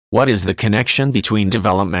What is the connection between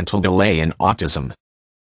developmental delay and autism?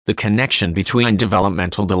 The connection between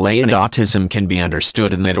developmental delay and autism can be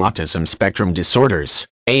understood in that autism spectrum disorders,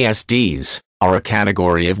 ASDs, are a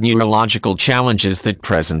category of neurological challenges that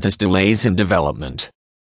present as delays in development.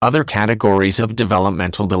 Other categories of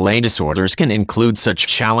developmental delay disorders can include such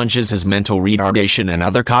challenges as mental retardation and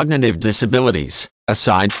other cognitive disabilities,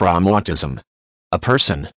 aside from autism. A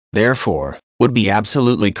person, therefore, would be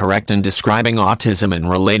absolutely correct in describing autism and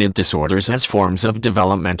related disorders as forms of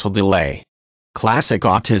developmental delay. Classic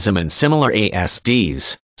autism and similar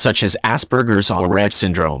ASDs, such as Asperger's or Rett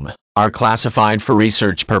syndrome, are classified for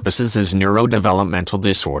research purposes as neurodevelopmental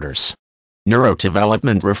disorders.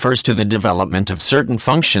 Neurodevelopment refers to the development of certain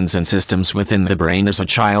functions and systems within the brain as a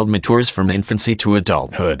child matures from infancy to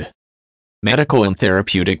adulthood. Medical and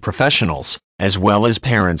therapeutic professionals, as well as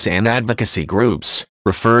parents and advocacy groups,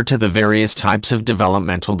 refer to the various types of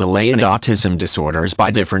developmental delay and autism disorders by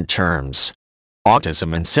different terms.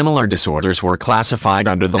 Autism and similar disorders were classified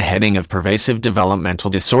under the heading of pervasive developmental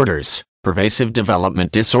disorders, pervasive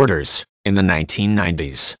development disorders, in the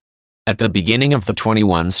 1990s. At the beginning of the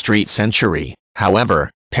 21st century, however,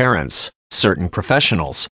 parents, certain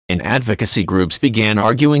professionals, and advocacy groups began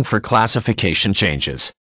arguing for classification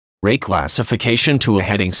changes. Reclassification to a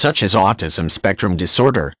heading such as autism spectrum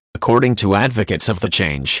disorder, according to advocates of the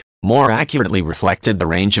change, more accurately reflected the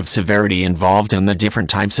range of severity involved in the different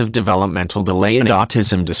types of developmental delay and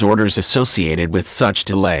autism disorders associated with such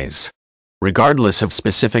delays. Regardless of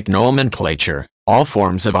specific nomenclature, all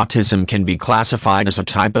forms of autism can be classified as a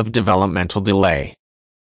type of developmental delay.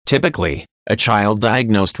 Typically, a child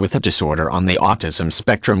diagnosed with a disorder on the autism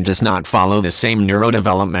spectrum does not follow the same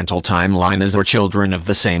neurodevelopmental timeline as their children of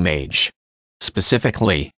the same age.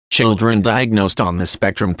 Specifically, children diagnosed on the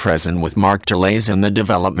spectrum present with marked delays in the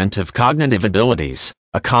development of cognitive abilities,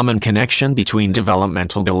 a common connection between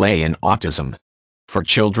developmental delay and autism. For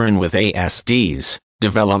children with ASDs,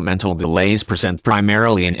 developmental delays present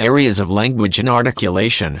primarily in areas of language and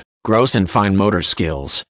articulation, gross and fine motor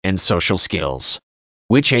skills, and social skills.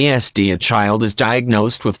 Which ASD a child is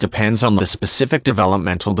diagnosed with depends on the specific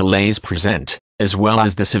developmental delays present, as well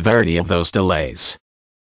as the severity of those delays.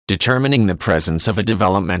 Determining the presence of a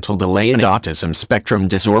developmental delay in autism spectrum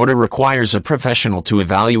disorder requires a professional to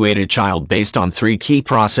evaluate a child based on three key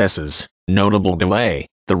processes: notable delay,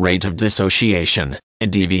 the rate of dissociation,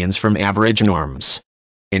 and deviance from average norms.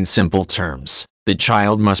 In simple terms, the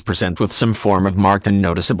child must present with some form of marked and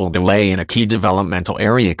noticeable delay in a key developmental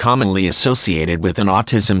area commonly associated with an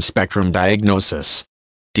autism spectrum diagnosis.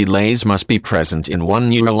 Delays must be present in one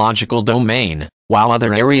neurological domain, while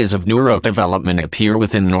other areas of neurodevelopment appear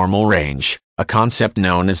within normal range, a concept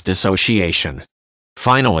known as dissociation.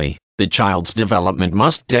 Finally, the child's development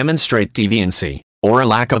must demonstrate deviancy, or a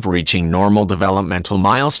lack of reaching normal developmental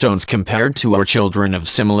milestones compared to our children of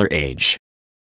similar age.